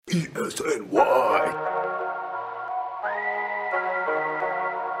ESNY.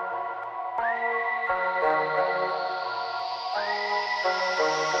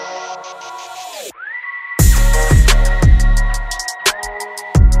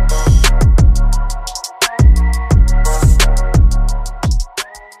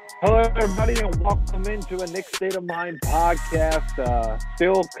 Hello, everybody, and welcome into a Nick State of Mind podcast.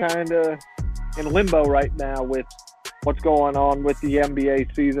 Still kind of in limbo right now with what's going on with the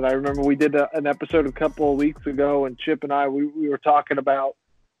NBA season. I remember we did an episode a couple of weeks ago, and Chip and I, we were talking about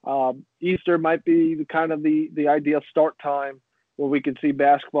Easter might be the ideal start time where we can see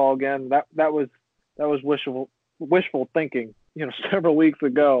basketball again. That was wishful thinking, several weeks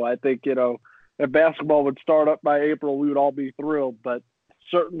ago. I think, if basketball would start up by April, we would all be thrilled, but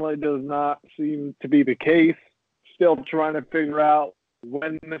certainly does not seem to be the case. Still trying to figure out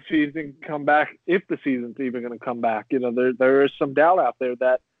when the season can come back, if the season's even going to come back. There is some doubt out there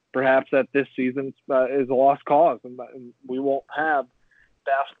that perhaps that this season is a lost cause and we won't have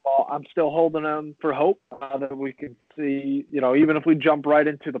basketball. I'm still holding on for hope that we can see, even if we jump right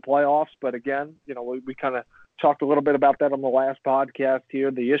into the playoffs. But again, we kind of talked a little bit about that on the last podcast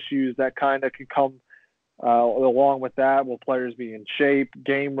here, the issues that kind of can come along with that. Will players be in shape,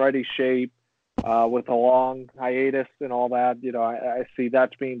 game-ready shape, with a long hiatus and all that? I see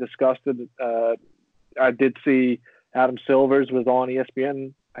that's being discussed. I did see Adam Silvers was on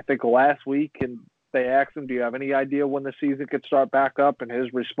ESPN, I think, last week, and they asked him, do you have any idea when the season could start back up? And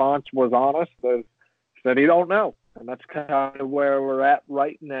his response was honest. He said he don't know. And that's kind of where we're at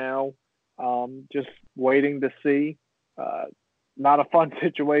right now, just waiting to see. Not a fun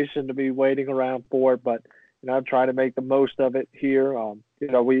situation to be waiting around for, but trying to make the most of it here.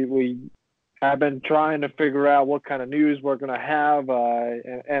 We have been trying to figure out what kind of news we're going to have,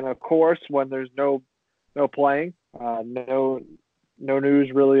 and of course, when there's no playing, no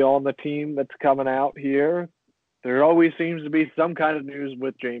news really on the team that's coming out here, there always seems to be some kind of news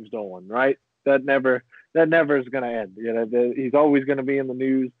with James Dolan, right? That never is going to end. He's always going to be in the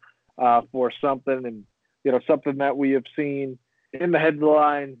news for something, and something that we have seen in the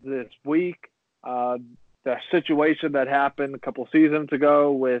headlines this week, the situation that happened a couple seasons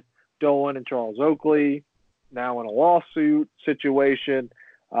ago with Dolan and Charles Oakley, now in a lawsuit situation,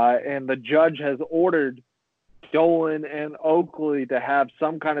 and the judge has ordered Dolan and Oakley to have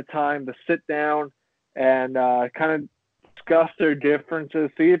some kind of time to sit down and kind of discuss their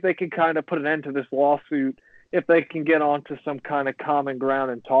differences, see if they can kind of put an end to this lawsuit, if they can get onto some kind of common ground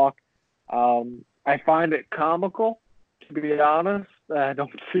and talk. I find it comical, to be honest. I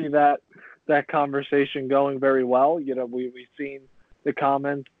don't see that conversation going very well. We've seen the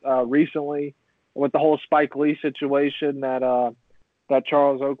comments recently with the whole Spike Lee situation that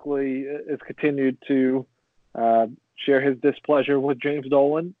Charles Oakley has continued to share his displeasure with James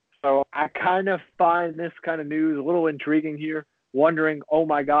Dolan. So I kind of find this kind of news a little intriguing here, wondering, oh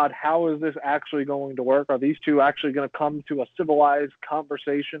my God, how is this actually going to work? Are these two actually going to come to a civilized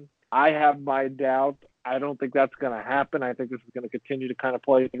conversation? I have my doubts. I don't think that's going to happen. I think this is going to continue to kind of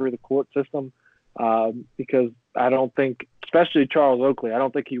play through the court system because I don't think, especially Charles Oakley, I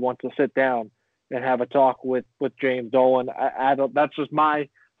don't think he wants to sit down and have a talk with James Dolan. I don't. That's just my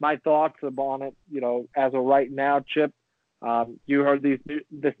thoughts on it. As of right now, Chip, you heard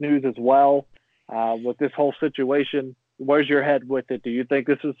this news as well with this whole situation. Where's your head with it? Do you think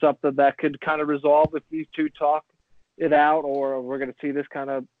this is something that could kind of resolve if these two talk it out, or we're going to see this kind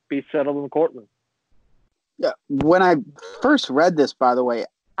of be settled in the courtroom? Yeah, when I first read this, by the way,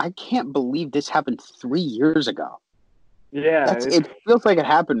 I can't believe this happened 3 years ago. Yeah. It feels like it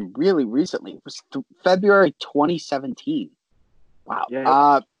happened really recently. It was February 2017. Wow.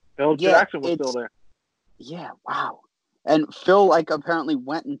 Yeah. Phil Jackson was still there. Yeah, wow. And Phil, apparently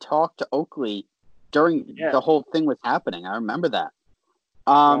went and talked to Oakley during the whole thing was happening. I remember that.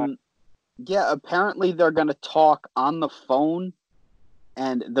 Right. Yeah, apparently they're going to talk on the phone.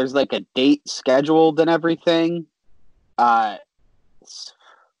 And there's a date scheduled and everything.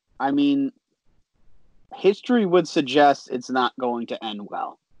 History would suggest it's not going to end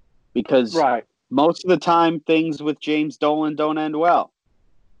well. Because most of the time, things with James Dolan don't end well.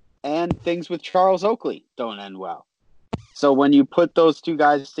 And things with Charles Oakley don't end well. So when you put those two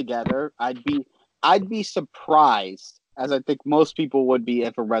guys together, I'd be surprised, as I think most people would be,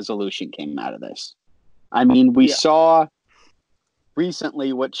 if a resolution came out of this. We saw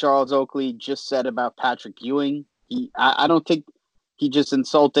recently what Charles Oakley just said about Patrick Ewing. I don't think he just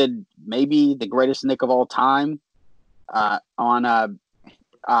insulted maybe the greatest Knick of all time on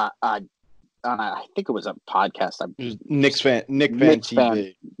I think it was a podcast. Nick Fan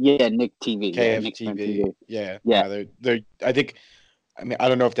TV. Yeah, Nick TV. KFTV. Yeah, Nick Fan TV. Yeah. They're I think I mean, I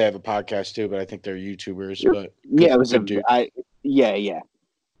don't know if they have a podcast too, but I think they're YouTubers. But yeah, it was good dude. Yeah,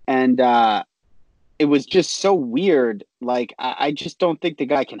 and it was just so weird. Like, I just don't think the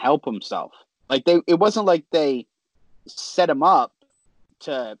guy can help himself. Like, it wasn't like they set him up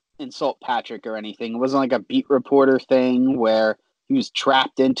to insult Patrick or anything. It wasn't like a beat reporter thing where he was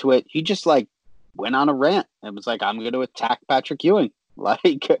trapped into it. He just like went on a rant and was like, I'm going to attack Patrick Ewing.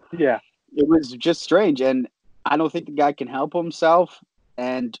 Like, yeah, it was just strange. And I don't think the guy can help himself.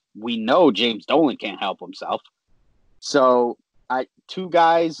 And we know James Dolan can't help himself. So two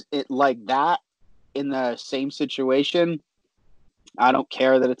guys like that in the same situation, I don't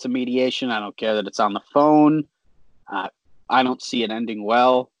care that it's a mediation. I don't care that it's on the phone. I don't see it ending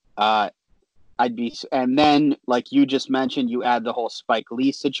well. And then, like you just mentioned, you add the whole Spike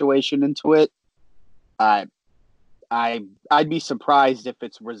Lee situation into it. I'd be surprised if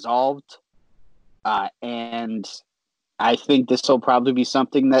it's resolved. And I think this will probably be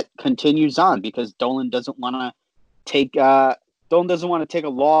something that continues on because Dolan doesn't want to take a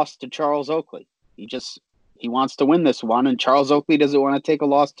loss to Charles Oakley. He wants to win this one, and Charles Oakley doesn't want to take a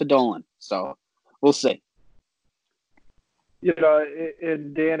loss to Dolan. So we'll see. You know,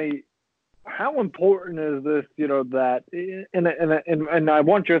 and Danny, how important is this? You know, that and I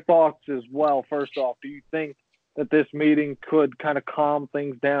want your thoughts as well. First off, do you think that this meeting could kind of calm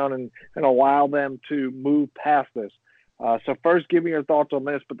things down and allow them to move past this? So first, give me your thoughts on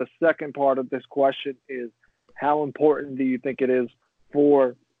this. But the second part of this question is, how important do you think it is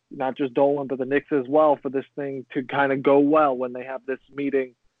for not just Dolan, but the Knicks as well, for this thing to kind of go well when they have this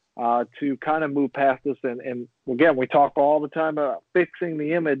meeting to kind of move past this? And again, we talk all the time about fixing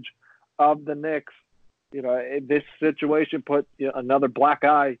the image of the Knicks. You know, this situation put another black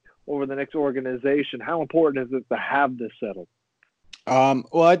eye over the Knicks organization. How important is it to have this settled?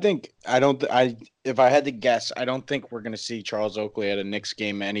 Well, if I had to guess, I don't think we're going to see Charles Oakley at a Knicks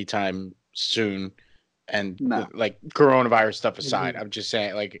game anytime soon. And like coronavirus stuff aside, I'm just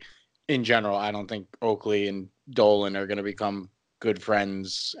saying, like, in general, I don't think Oakley and Dolan are going to become good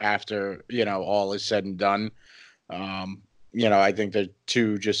friends after, all is said and done. I think they're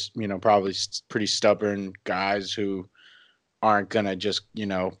two just, probably pretty stubborn guys who aren't going to just,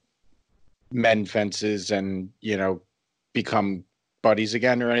 mend fences and, become buddies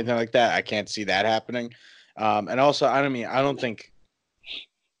again or anything like that. I can't see that happening. And also, I don't think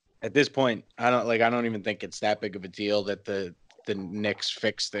at this point, I don't even think it's that big of a deal that the Knicks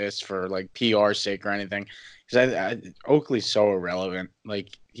fix this for like PR sake or anything. Because Oakley's so irrelevant.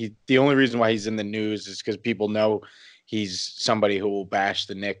 Like the only reason why he's in the news is because people know he's somebody who will bash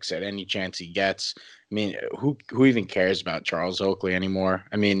the Knicks at any chance he gets. I mean, who even cares about Charles Oakley anymore?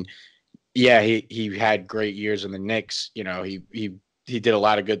 I mean, yeah, he had great years in the Knicks. He did a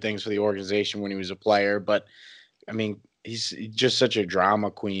lot of good things for the organization when he was a player, but I mean, he's just such a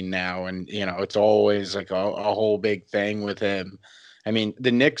drama queen now, and it's always like a whole big thing with him. I mean,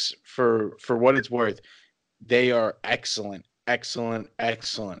 the Knicks, for what it's worth, they are excellent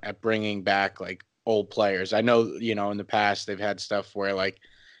at bringing back like old players. I know, in the past they've had stuff where like,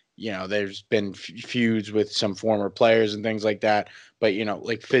 there's been feuds with some former players and things like that. But,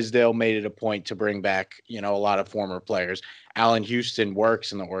 like Fizdale made it a point to bring back, a lot of former players. Allen Houston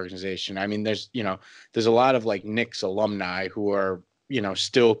works in the organization. I mean, there's a lot of like Knicks alumni who are,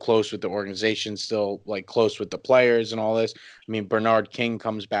 still close with the organization, still like close with the players and all this. I mean, Bernard King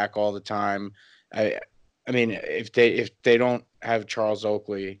comes back all the time. I mean, if they don't have Charles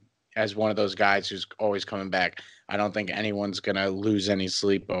Oakley as one of those guys who's always coming back, I don't think anyone's gonna lose any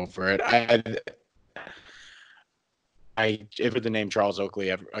sleep over it. If the name Charles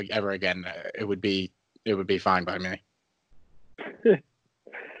Oakley ever again, it would be fine by me.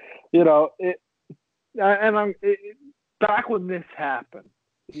 Back when this happened,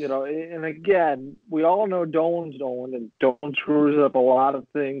 and again, we all know Dolan's Dolan, and Dolan screws up a lot of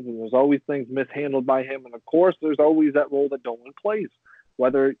things, and there's always things mishandled by him, and of course, there's always that role that Dolan plays,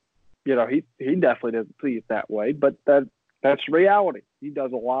 whether he definitely doesn't see it that way, but that's reality. He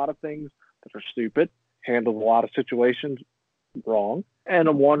does a lot of things that are stupid, handles a lot of situations wrong, and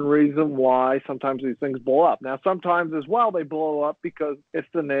one reason why sometimes these things blow up. Now, sometimes as well, they blow up because it's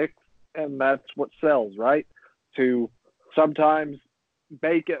the Knicks, and that's what sells, right? To sometimes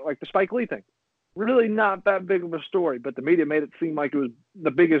make it like the Spike Lee thing. Really not that big of a story, but the media made it seem like it was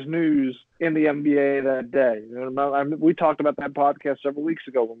the biggest news in the NBA that day. We talked about that podcast several weeks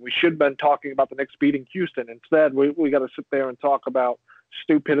ago when we should have been talking about the Knicks beating Houston. Instead, we got to sit there and talk about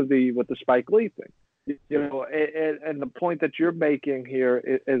stupidity with the Spike Lee thing. And the point that you're making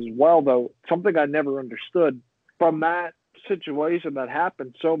here as well, though, something I never understood from that situation that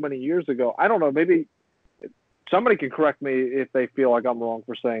happened so many years ago. I don't know, maybe somebody can correct me if they feel like I'm wrong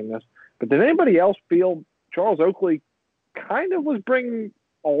for saying this, but did anybody else feel Charles Oakley kind of was bringing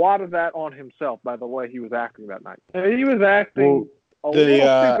a lot of that on himself by the way he was acting that night? And he was acting a little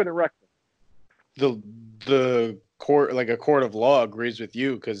stupid and reckless. The court, like a court of law, agrees with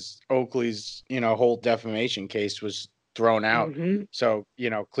you because Oakley's, whole defamation case was thrown out. Mm-hmm. So,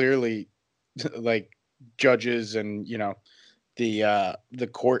 clearly, like judges and the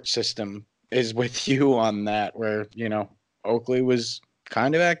court system is with you on that, where Oakley was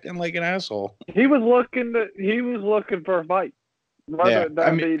kind of acting like an asshole. He was looking for a fight.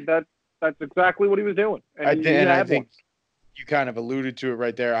 That's exactly what he was doing. I think you kind of alluded to it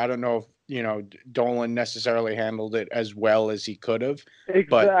right there. I don't know if Dolan necessarily handled it as well as he could have. Exactly,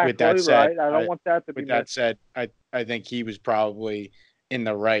 but with that said, right. I don't want that to be. With that said, I think he was probably in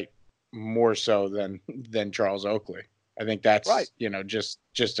the right more so than Charles Oakley. I think that's right.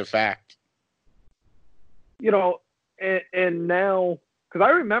 Just a fact. And now, because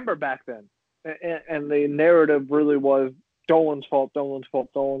I remember back then, and the narrative really was Dolan's fault,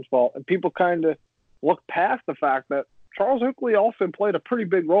 and people kind of looked past the fact that Charles Oakley also played a pretty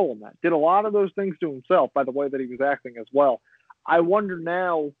big role in that. Did a lot of those things to himself by the way that he was acting as well. I wonder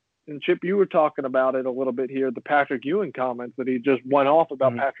now, and Chip, you were talking about it a little bit here, the Patrick Ewing comments that he just went off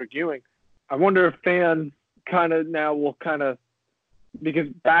about Patrick Ewing. I wonder if fans kind of now will because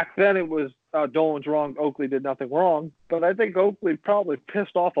back then it was Dolan's wrong, Oakley did nothing wrong, but I think Oakley probably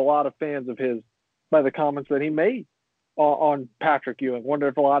pissed off a lot of fans of his by the comments that he made on Patrick Ewing. Wonder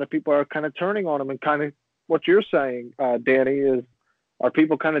if a lot of people are kind of turning on him and kind of what you're saying, Danny, is are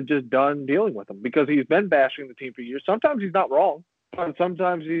people kind of just done dealing with him because he's been bashing the team for years. Sometimes he's not wrong, but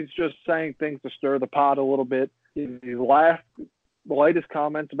sometimes he's just saying things to stir the pot a little bit. The latest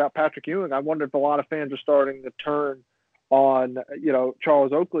comments about Patrick Ewing, I wonder if a lot of fans are starting to turn on,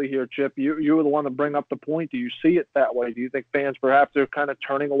 Charles Oakley here, Chip. You were the one to bring up the point. Do you see it that way? Do you think fans perhaps are kind of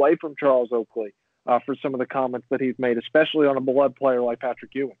turning away from Charles Oakley for some of the comments that he's made, especially on a beloved player like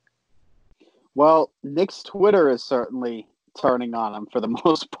Patrick Ewing? Well, Nick's Twitter is certainly turning on him for the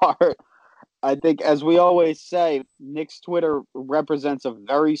most part. I think, as we always say, Nick's Twitter represents a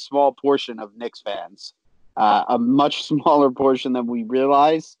very small portion of Knicks fans, a much smaller portion than we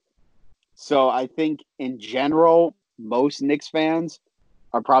realize. So I think, in general, most Knicks fans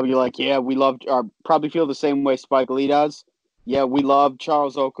are probably like, probably feel the same way Spike Lee does. Yeah, we love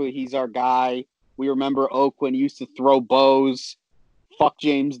Charles Oakley. He's our guy. We remember Oak when he used to throw bows. Fuck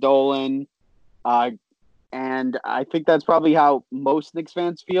James Dolan. And I think that's probably how most Knicks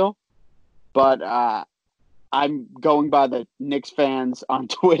fans feel. But I'm going by the Knicks fans on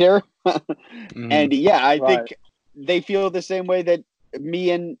Twitter. And I think they feel the same way that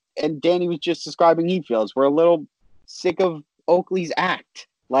me and Danny was just describing he feels. We're a little sick of Oakley's act.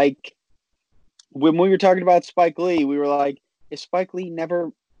 Like, when we were talking about Spike Lee, we were like, if Spike Lee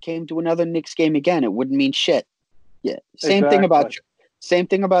never came to another Knicks game again, it wouldn't mean shit. Yeah. Same thing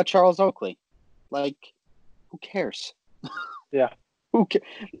about Charles Oakley. Like, who cares? Yeah. Who cares?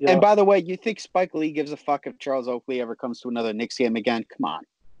 Yeah. And by the way, you think Spike Lee gives a fuck if Charles Oakley ever comes to another Knicks game again? Come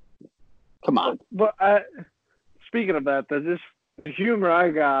on. But speaking of that, the humor I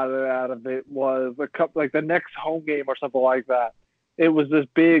got out of it was like the next home game or something like that. It was this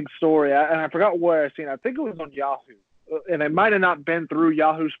big story, and I forgot where I seen it. I think it was on Yahoo, and it might have not been through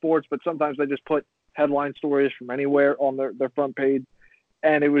Yahoo Sports, but sometimes they just put headline stories from anywhere on their front page.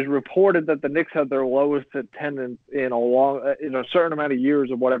 And it was reported that the Knicks had their lowest attendance in a certain amount of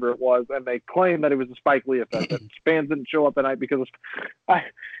years or whatever it was, and they claimed that it was a Spike Lee effect. That fans didn't show up that night because they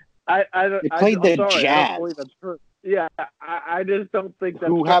played the Jazz. I don't believe that's true. Yeah, I just don't think that.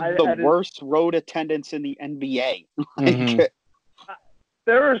 Who have the worst road attendance in the NBA.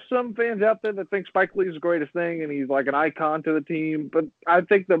 There are some fans out there that think Spike Lee is the greatest thing and he's like an icon to the team, but I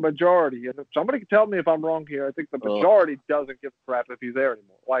think the majority, and if somebody can tell me if I'm wrong here, I think the majority doesn't give a crap if he's there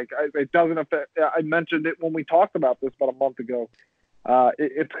anymore. Like, it doesn't affect. I mentioned it when we talked about this about a month ago.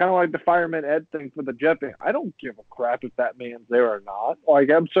 It's kind of like the Fireman Ed thing for the Jet thing. I don't give a crap if that man's there or not. Like,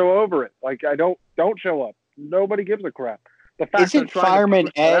 I'm so over it. Like, I don't show up. Nobody gives a crap. The fact isn't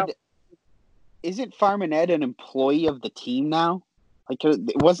Fireman Ed an employee of the team now? Like,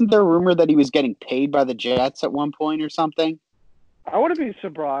 wasn't there a rumor that he was getting paid by the Jets at one point or something? I wouldn't be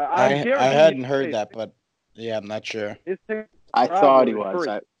surprised. I hadn't heard that, but yeah, I'm not sure. I thought he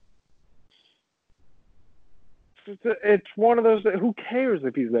was. It's one of those. Who cares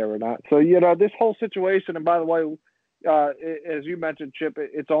if he's there or not? So this whole situation. And by the way, as you mentioned, Chip,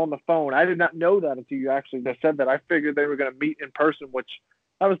 it's on the phone. I did not know that until you actually just said that. I figured they were going to meet in person, which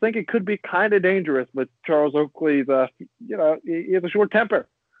I was thinking could be kind of dangerous. But Charles Oakley's, he has a short temper.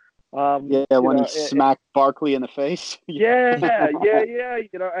 When he smacked Barkley in the face. yeah.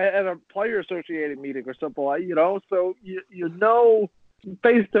 At a player associated meeting or something like, so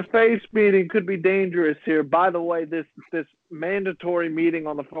face-to-face meeting could be dangerous here. By the way, this mandatory meeting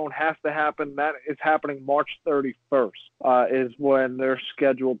on the phone has to happen. That is happening March 31st is when they're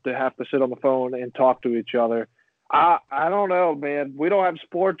scheduled to have to sit on the phone and talk to each other. I don't know, man. We don't have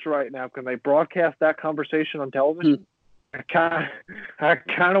sports right now. Can they broadcast that conversation on television? I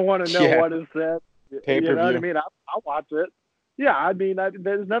kind of want to know what is said. You know what I mean? I'll watch it. Yeah, I mean,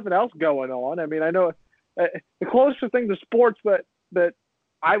 there's nothing else going on. I mean, I know the closest thing to sports that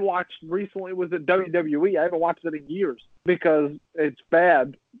I watched recently was at WWE. I haven't watched it in years because it's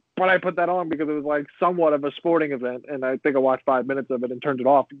bad. But I put that on because it was like somewhat of a sporting event, and I think I watched 5 minutes of it and turned it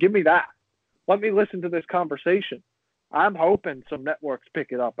off. Give me that. Let me listen to this conversation. I'm hoping some networks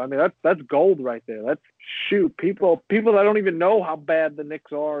pick it up. I mean, that's gold right there. That's people that don't even know how bad the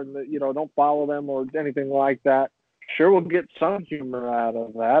Knicks are and don't follow them or anything like that. Sure, we'll get some humor out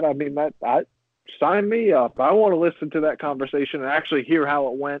of that. I mean, sign me up. I want to listen to that conversation and actually hear how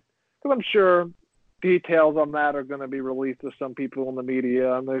it went, because I'm sure details on that are going to be released to some people in the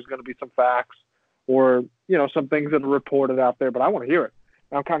media, and there's going to be some facts or some things that are reported out there. But I want to hear it.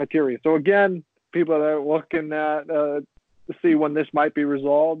 I'm kind of curious. So again, people that are looking at to see when this might be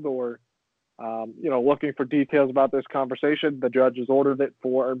resolved or, looking for details about this conversation, the judge has ordered it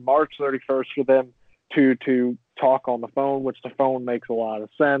for March 31st for them to talk on the phone, which the phone makes a lot of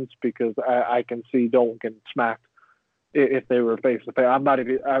sense because I can see Dolan getting smacked if they were face to face. I'm not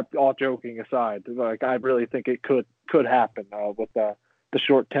even all joking aside. Like, I really think it could happen with the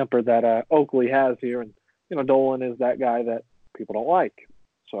short temper that Oakley has here. And, Dolan is that guy that people don't like.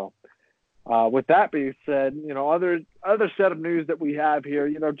 So, with that being said, other set of news that we have here,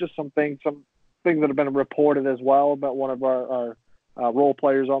 just some things that have been reported as well about one of our role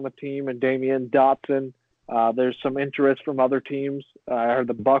players on the team, and Damian Dotson. There's some interest from other teams. I heard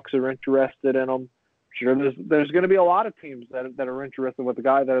the Bucks are interested in him. Sure, there's going to be a lot of teams that are interested with a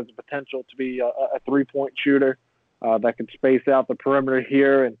guy that has the potential to be a 3-point shooter that can space out the perimeter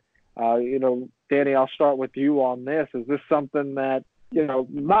here. And Danny, I'll start with you on this. Is this something that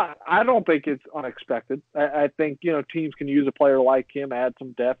I don't think it's unexpected. I think, teams can use a player like him, add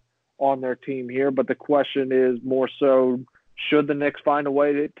some depth on their team here. But the question is more so, should the Knicks find a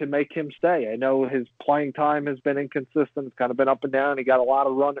way to make him stay? I know his playing time has been inconsistent. It's kind of been up and down. He got a lot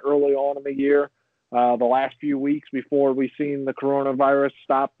of run early on in the year. The last few weeks before we seen the coronavirus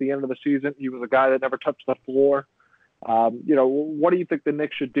stop the end of the season, he was a guy that never touched the floor. What do you think the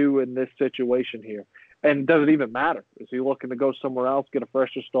Knicks should do in this situation here? And does it even matter? Is he looking to go somewhere else, get a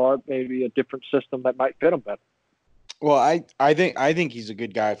fresher start, maybe a different system that might fit him better? Well, I think he's a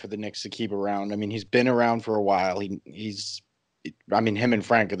good guy for the Knicks to keep around. I mean, he's been around for a while. Him and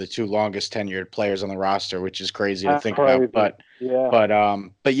Frank are the two longest tenured players on the roster, which is crazy to think about. But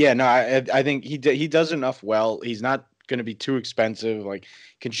I think he does enough well. He's not going to be too expensive. Like,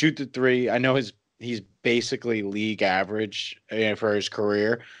 can shoot the three. I know he's basically league average for his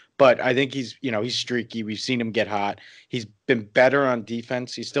career. But I think he's streaky. We've seen him get hot. He's been better on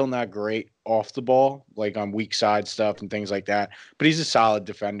defense. He's still not great off the ball, like on weak side stuff and things like that. But he's a solid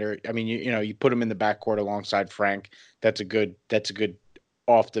defender. I mean, you put him in the backcourt alongside Frank. That's a good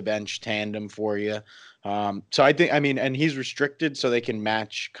off the bench tandem for you. So I think, and he's restricted, so they can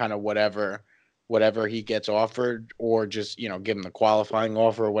match kind of whatever he gets offered, or just give him the qualifying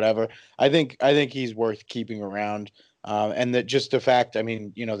offer or whatever. I think he's worth keeping around. And the fact,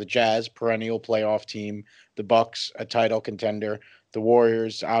 the Jazz, perennial playoff team, the Bucks, a title contender, the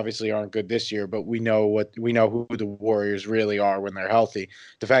Warriors obviously aren't good this year, but we know who the Warriors really are when they're healthy.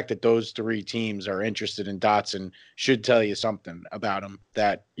 The fact that those three teams are interested in Dotson should tell you something about him,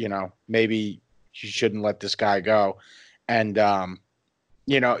 that, maybe you shouldn't let this guy go. And, the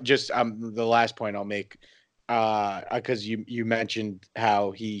last point I'll make, because you mentioned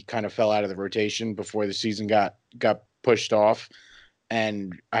how he kind of fell out of the rotation before the season got pushed off.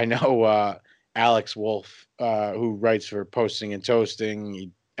 And I know Alex Wolf, who writes for Posting and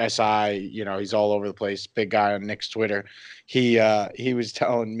Toasting, SI, he's all over the place, big guy on Knicks Twitter. He was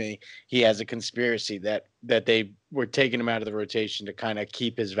telling me he has a conspiracy that they were taking him out of the rotation to kind of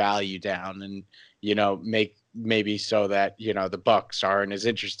keep his value down and, make maybe so that, the Bucks aren't as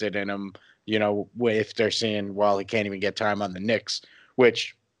interested in him, if they're seeing, well, he can't even get time on the Knicks,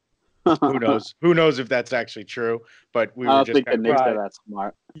 which who knows if that's actually true. But we were just think the Knicks are that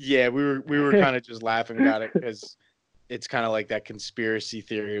smart. Yeah, we were kind of just laughing about it because it's kind of like that conspiracy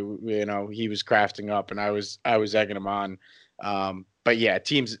theory, he was crafting up, and I was egging him on. But yeah,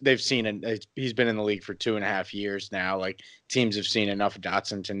 teams they've seen he's been in the league for 2.5 years now. Like teams have seen enough of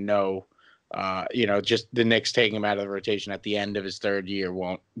Dotson to know, just the Knicks taking him out of the rotation at the end of his third year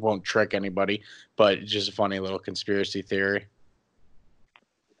won't trick anybody. But it's just a funny little conspiracy theory.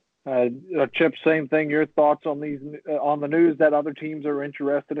 Chip, same thing. Your thoughts on these on the news that other teams are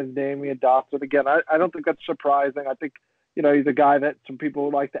interested in Damian Dotson? Again, I don't think that's surprising. I think he's a guy that some people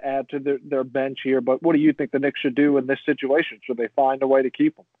would like to add to their bench here. But what do you think the Knicks should do in this situation? Should they find a way to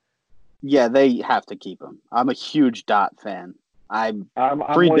keep him? Yeah, they have to keep him. I'm a huge Dot fan. I'm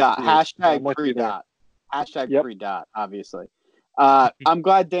free Dot. Hashtag free Dot. Hashtag free Dot, obviously. I'm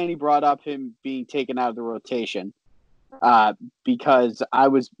glad Danny brought up him being taken out of the rotation because I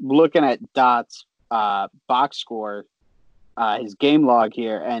was looking at Dot's box score, his game log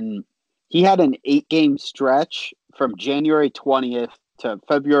here, and he had an 8-game stretch from January 20th to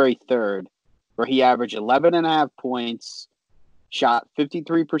February 3rd where he averaged 11.5 points, shot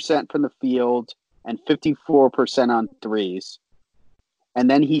 53% from the field, and 54% on threes. And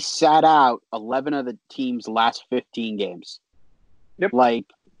then he sat out 11 of the team's last 15 games. Yep. Like,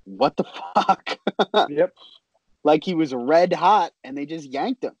 what the fuck? Yep. Like he was red hot and they just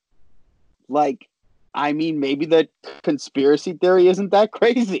yanked him. Like, I mean, maybe the conspiracy theory isn't that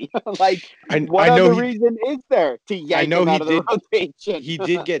crazy. Like, what other reason is there to yank him out of the rotation? He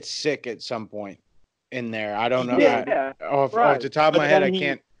did get sick at some point in there. I don't know. Yeah. Off the top of my head,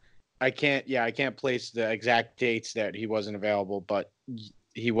 I can't place the exact dates that he wasn't available, but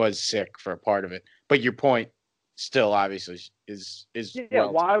he was sick for a part of it. But your point still obviously is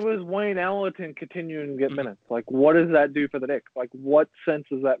why was Wayne Ellington continuing to get minutes? Like, what does that do for the Knicks? Like, what sense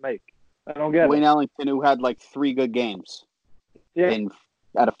does that make? I don't get Wayne it. Ellington, who had like 3 good games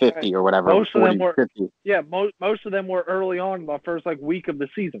out of 50 or whatever. Most 40, of them were 50. Yeah, most of them were early on in the first week of the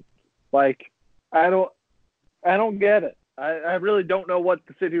season. Like, I don't get it. I really don't know what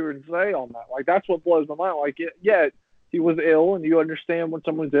to sit here and say on that. Like, that's what blows my mind. Like, yeah, he was ill, and you understand when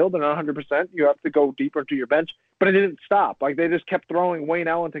someone's ill, they're not 100%. You have to go deeper into your bench. But it didn't stop. Like, they just kept throwing Wayne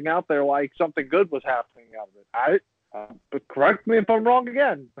Ellington out there like something good was happening out of it. But correct me if I'm wrong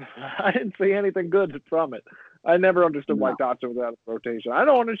again. I didn't see anything good from it. I never understood why Dotson was out of rotation. I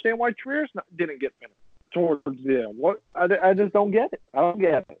don't understand why Trier's didn't get minutes towards the end. What? I just don't get it. I don't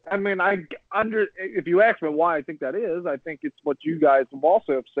get it. I mean, if you ask me why I think that is, I think it's what you guys have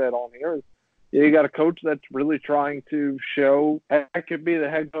also said on here is, you got a coach that's really trying to show I could be the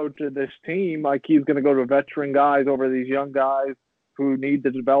head coach of this team. Like, he's going to go to veteran guys over these young guys who need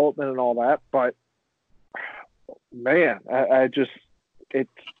the development and all that. But man, it's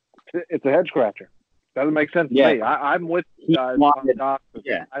a head scratcher. Doesn't make sense to me. I'm with you guys.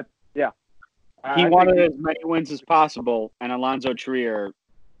 He wanted as many wins as possible, and Alonzo Trier,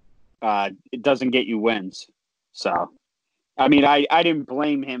 it doesn't get you wins. So, I mean, I didn't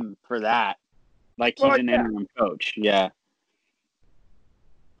blame him for that. Like, he's an interim coach,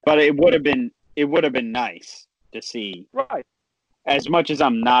 But it would have been nice to see. Right. As much as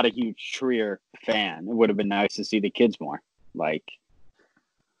I'm not a huge Trier fan, it would have been nice to see the kids more. Like,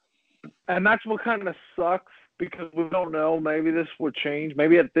 and that's what kind of sucks because we don't know. Maybe this would change.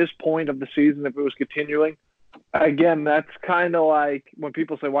 Maybe at this point of the season, if it was continuing. Again, that's kind of like when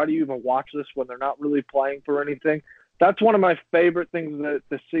people say, "Why do you even watch this when they're not really playing for anything?" That's one of my favorite things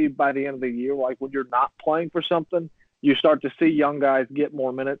to see by the end of the year. Like, when you're not playing for something, you start to see young guys get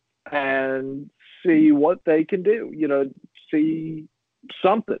more minutes and see what they can do. See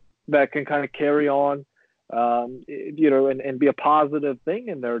something that can kind of carry on, and be a positive thing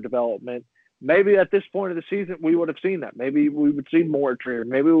in their development. Maybe at this point of the season, we would have seen that. Maybe we would see more Trier.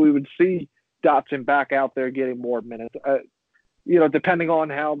 Maybe we would see Dotson back out there getting more minutes. Depending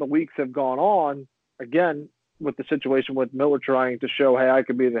on how the weeks have gone on, again, with the situation with Miller trying to show, hey, I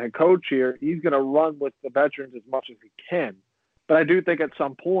could be the head coach here, he's going to run with the veterans as much as he can. But I do think at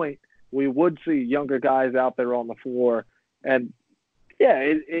some point we would see younger guys out there on the floor. And,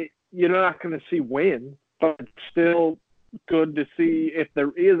 you're not going to see win, but it's still good to see if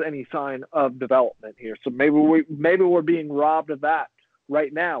there is any sign of development here. So maybe we're being robbed of that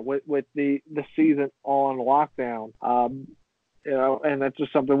right now with the season on lockdown. And that's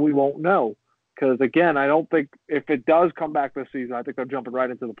just something we won't know. Because, again, I don't think if it does come back this season, I think they're jumping right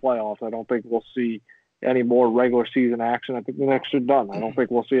into the playoffs. I don't think we'll see any more regular season action. I think the Knicks are done. I don't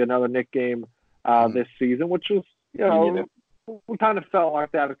think we'll see another Knicks game this season, which is, we kind of felt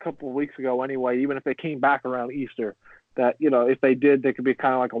like that a couple of weeks ago anyway, even if they came back around Easter, that, if they did, they could be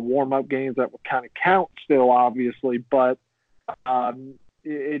kind of like a warm-up games that would kind of count still, obviously. But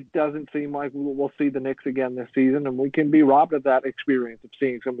it doesn't seem like we'll see the Knicks again this season, and we can be robbed of that experience of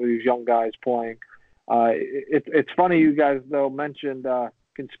seeing some of these young guys playing. It's funny you guys though mentioned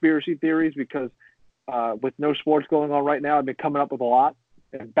conspiracy theories because with no sports going on right now, I've been coming up with a lot.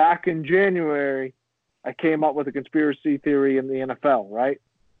 And back in January, I came up with a conspiracy theory in the NFL. Right?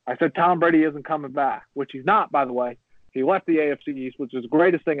 I said Tom Brady isn't coming back, which he's not, by the way. He left the AFC East, which is the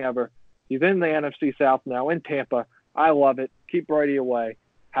greatest thing ever. He's in the NFC South now in Tampa. I love it. Keep Brady away.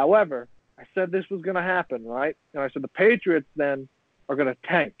 However, I said this was going to happen, right? And I said the Patriots then are going to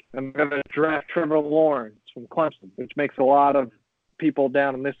tank and they're going to draft Trevor Lawrence from Clemson, which makes a lot of people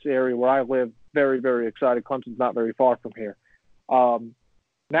down in this area where I live very, very excited. Clemson's not very far from here.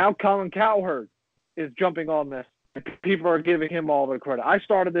 Now Colin Cowherd is jumping on this. People are giving him all the credit. I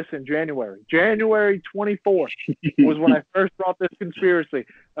started this in January. January 24th was when I first brought this conspiracy.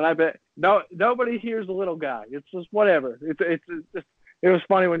 And I bet nobody hears the little guy. It's just whatever. It was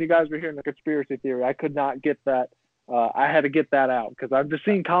funny when you guys were hearing the conspiracy theory. I could not get that. I had to get that out because I've just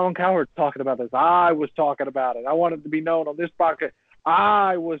seen Colin Cowherd talking about this. I was talking about it. I wanted to be known on this podcast.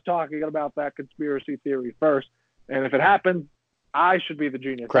 I was talking about that conspiracy theory first. And if it happens, I should be the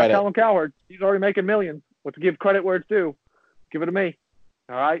genius. Credit. Colin Cowherd, he's already making millions. Let's give credit where it's due. Give it to me.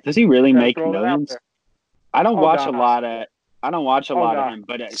 All right. Does he really make millions? I don't watch a lot of him,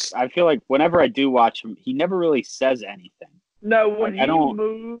 but I feel like whenever I do watch him, he never really says anything. No,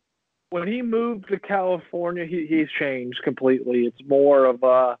 when he moved to California, he's changed completely. It's more of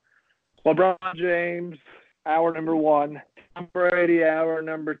LeBron James, hour number one, Tom Brady, hour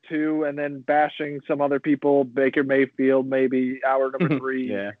number two, and then bashing some other people, Baker Mayfield, maybe hour number three.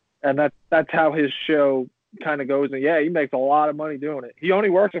 Yeah. And that's how his show kind of goes. And yeah, he makes a lot of money doing it. He only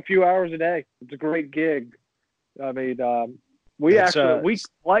works a few hours a day. It's a great gig. I mean, we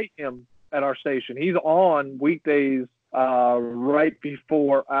light him at our station. He's on weekdays right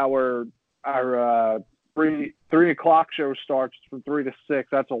before our 3 o'clock show starts from 3 to 6.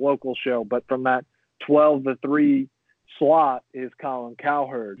 That's a local show, but from that 12 to 3 slot is Colin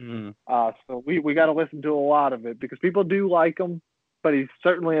Cowherd. So we got to listen to a lot of it because people do like him. But he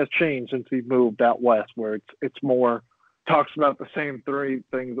certainly has changed since he moved out west, where it's more talks about the same 3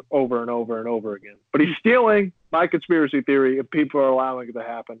 things over and over and over again. But he's stealing my conspiracy theory, and people are allowing it to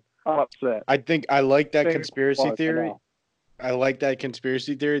happen. I'm upset. I think I like that conspiracy theory. I like that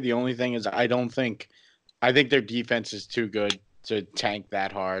conspiracy theory. The only thing is, I think their defense is too good to tank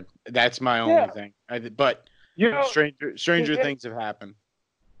that hard. That's my only thing. But stranger things have happened.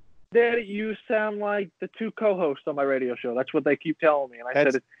 Daddy, you sound like the 2 co-hosts on my radio show. That's what they keep telling me. And I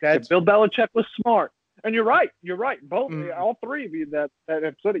said, if Bill Belichick was smart, and you're right. Both, all 3 of you that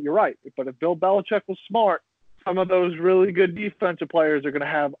have said it, you're right. But if Bill Belichick was smart, some of those really good defensive players are going to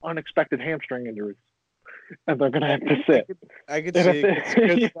have unexpected hamstring injuries. And they're going to have to sit. I could see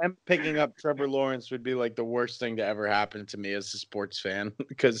because them picking up Trevor Lawrence would be like the worst thing to ever happen to me as a sports fan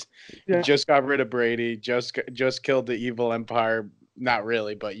because he just got rid of Brady, just killed the evil empire. Not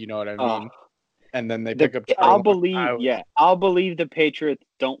really, but you know what I mean. And then they pick up. I'll believe the Patriots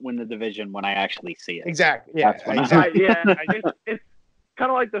don't win the division when I actually see it. Exactly. Yeah. Exactly. It's kind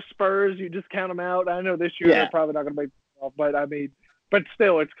of like the Spurs. You just count them out. I know this year they're probably not going to make it off, but I mean, but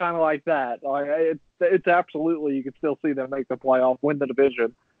still, it's kind of like that. It's absolutely you can still see them make the playoff, win the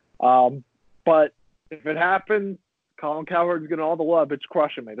division. But if it happens, Colin Cowherd's getting all the love. It's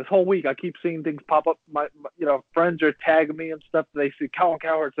crushing me. This whole week, I keep seeing things pop up. My friends are tagging me and stuff. They see Colin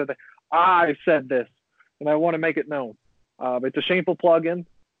Cowherd said that I said this, and I want to make it known. It's a shameful plug-in.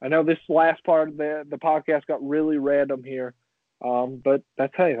 I know this last part of the podcast got really random here, but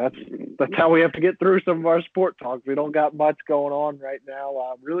that's how we have to get through some of our sport talks. We don't got much going on right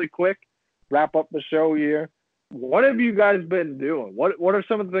now. Really quick, wrap up the show here. What have you guys been doing? What are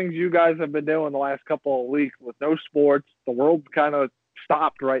some of the things you guys have been doing the last couple of weeks with no sports? The world kind of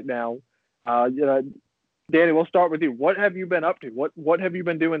stopped right now. Danny, we'll start with you. What have you been up to? What have you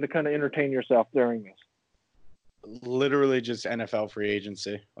been doing to kind of entertain yourself during this? Literally just NFL free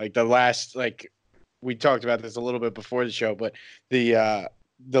agency. Like the last, we talked about this a little bit before the show, but the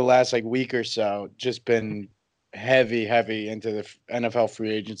last week or so, just been heavy into the NFL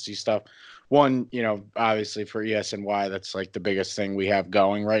free agency stuff. One, obviously for ESNY, that's the biggest thing we have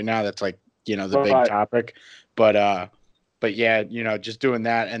going right now. That's the big topic. But yeah, just doing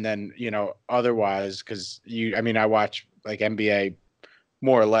that. And then, otherwise, because I watch NBA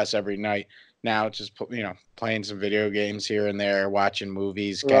more or less every night. Now it's just, playing some video games here and there, watching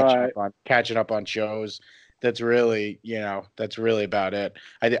movies, catching up on shows. That's really, that's really about it.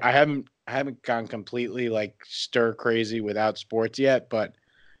 I haven't gone completely stir crazy without sports yet, but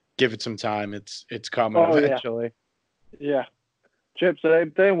give it some time. It's coming eventually. Yeah. Chip,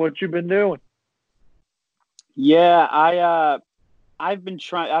 same thing. What you been doing? Yeah, I've been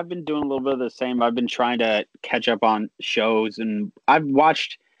doing a little bit of the same. I've been trying to catch up on shows, and I've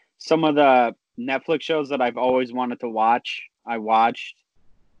watched some of the Netflix shows that I've always wanted to watch. I watched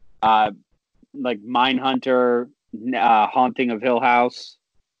like Mindhunter, Haunting of Hill House,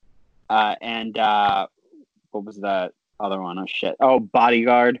 and what was that other one? Oh shit! Oh,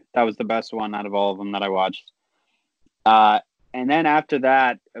 Bodyguard. That was the best one out of all of them that I watched. And then after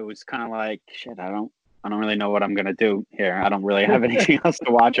that, it was kind of like, shit, I don't really know what I'm gonna do here. I don't really have anything else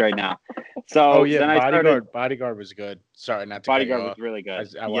to watch right now. So then Bodyguard was good. Sorry, not to Bodyguard was really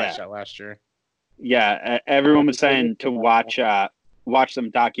good. I watched that last year. Yeah, everyone was saying to watch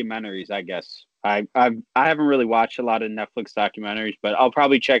some documentaries. I guess I haven't really watched a lot of Netflix documentaries, but I'll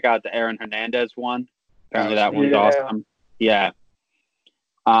probably check out the Aaron Hernandez one. Apparently that one's awesome. Yeah.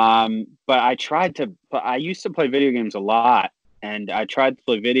 But I used to play video games a lot, and I tried to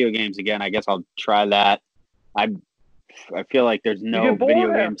play video games again. I guess I'll try that. I feel like there's no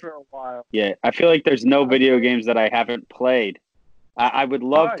video games. After a while. Yeah, I feel like there's no video games that I haven't played. I would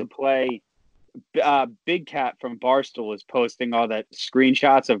love to play. Big Cat from Barstool is posting all that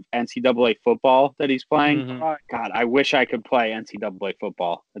screenshots of NCAA football that he's playing. Mm-hmm. God, I wish I could play NCAA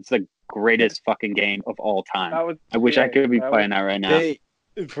football. It's the greatest fucking game of all time. I wish I could be playing that right now.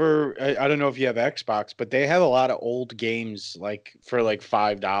 I don't know if you have Xbox, but they have a lot of old games like for like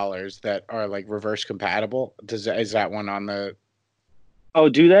 $5 that are like reverse compatible. Is that one on the? Oh,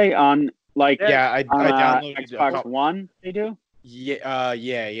 do they on like? Yeah, I downloaded Xbox One. They do. Yeah,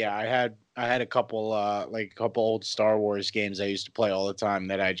 I had a couple old Star Wars games I used to play all the time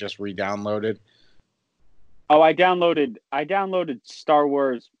that I just re-downloaded. Oh, I downloaded Star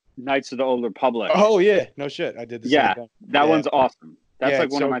Wars Knights of the Old Republic. Oh yeah, no shit, I did the same thing. That one's awesome. That's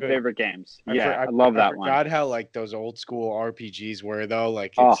like one of my favorite games. I love that one. I forgot how like those old school RPGs were though.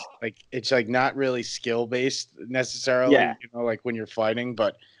 Like it's like not really skill based necessarily. Yeah. You know, like when you're fighting,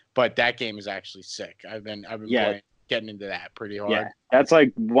 but that game is actually sick. I've been playing, getting into that pretty hard. Yeah, that's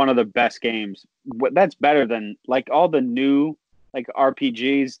like one of the best games. That's better than like all the new like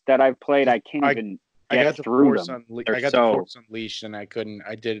RPGs that I've played. I can't even get through them. I got the Force Unleashed, and I couldn't.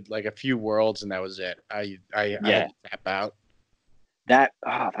 I did like a few worlds, and that was it. I had to tap out. That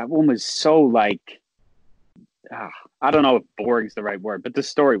one was so like, I don't know if boring is the right word, but the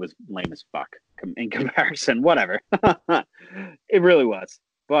story was lame as fuck in comparison. Whatever, it really was.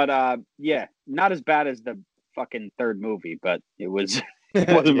 But not as bad as the fucking third movie, but it wasn't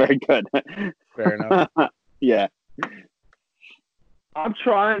very good. Fair enough. Yeah. I'm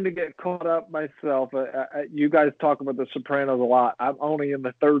trying to get caught up myself. You guys talk about The Sopranos a lot. I'm only in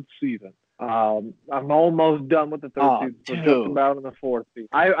the third season. I'm almost done with the third season. We're just about in the fourth season.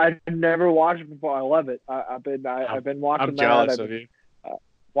 I've never watched it before. I love it. I've been watching. I'm jealous of you.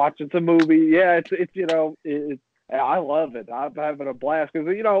 Watching the movie. Yeah, it's I love it. I'm having a blast because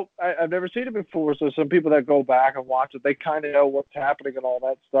I've never seen it before. So some people that go back and watch it, they kind of know what's happening and all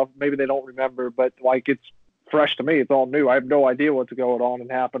that stuff. Maybe they don't remember, but like it's fresh to me. It's all new. I have no idea what's going on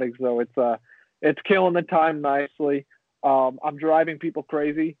and happening. So it's killing the time nicely. I'm driving people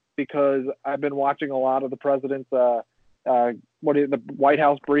crazy because I've been watching a lot of the president's the White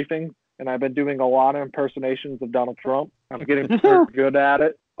House briefing, and I've been doing a lot of impersonations of Donald Trump. I'm getting pretty good at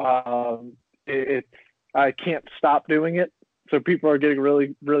it. I can't stop doing it, so people are getting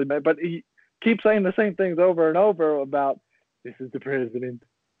really, really mad. But he keeps saying the same things over and over about this is the president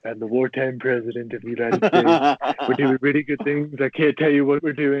and the wartime president of the United States. We're doing really good things. I can't tell you what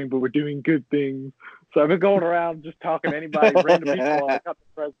we're doing, but we're doing good things. So I've been going around just talking to anybody, random people.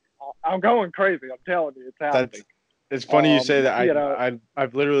 I'm going crazy. I'm telling you, it's happening. It's funny you say that.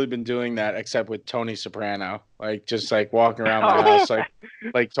 I've literally been doing that, except with Tony Soprano, like just like walking around my house,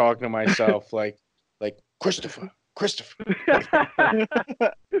 like talking to myself, like Christopher.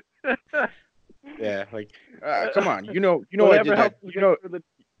 Yeah, like come on, I did that.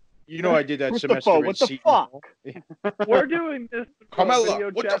 I did that semester. What the fuck? We're doing this.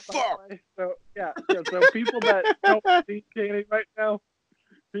 Carmella, what the fuck? So so people that don't see Kenny right now,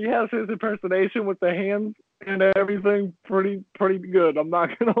 he has his impersonation with the hands and everything pretty good. I'm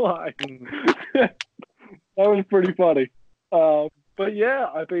not gonna lie. That was pretty funny. But yeah,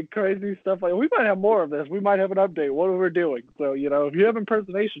 I think crazy stuff like we might have more of this. We might have an update. What we're doing. So if you have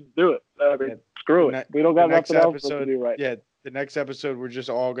impersonations, do it. I mean, screw it. We don't got nothing else to do right. Yeah, the next episode we're just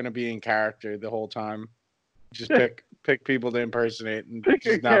all gonna be in character the whole time. Just pick people to impersonate and pick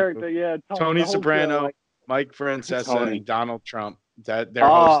a character. Yeah, Tony Soprano, Mike Francesa, and Donald Trump. That they're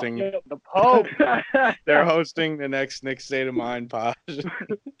hosting the Pope. They're hosting the next Nick State of Mind pod. It's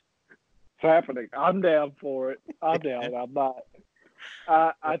happening. I'm down for it. I'm down. I'm not.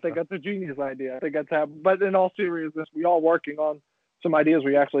 I think that's a genius idea. I think that's happening. But in all seriousness, we all working on some ideas.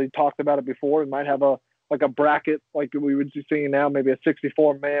 We actually talked about it before. We might have a bracket like we would be seeing now, maybe a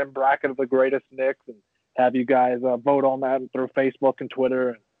 64-man bracket of the greatest Knicks, and have you guys vote on that through Facebook and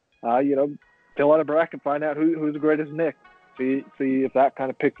Twitter, and fill out a bracket, find out who's the greatest Knick. See if that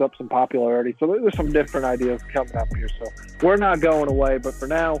kind of picks up some popularity. So there's some different ideas coming up here. So we're not going away, but for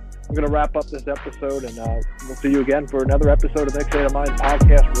now, I'm going to wrap up this episode, and we'll see you again for another episode of Next State of Mind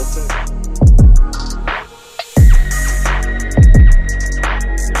podcast real soon.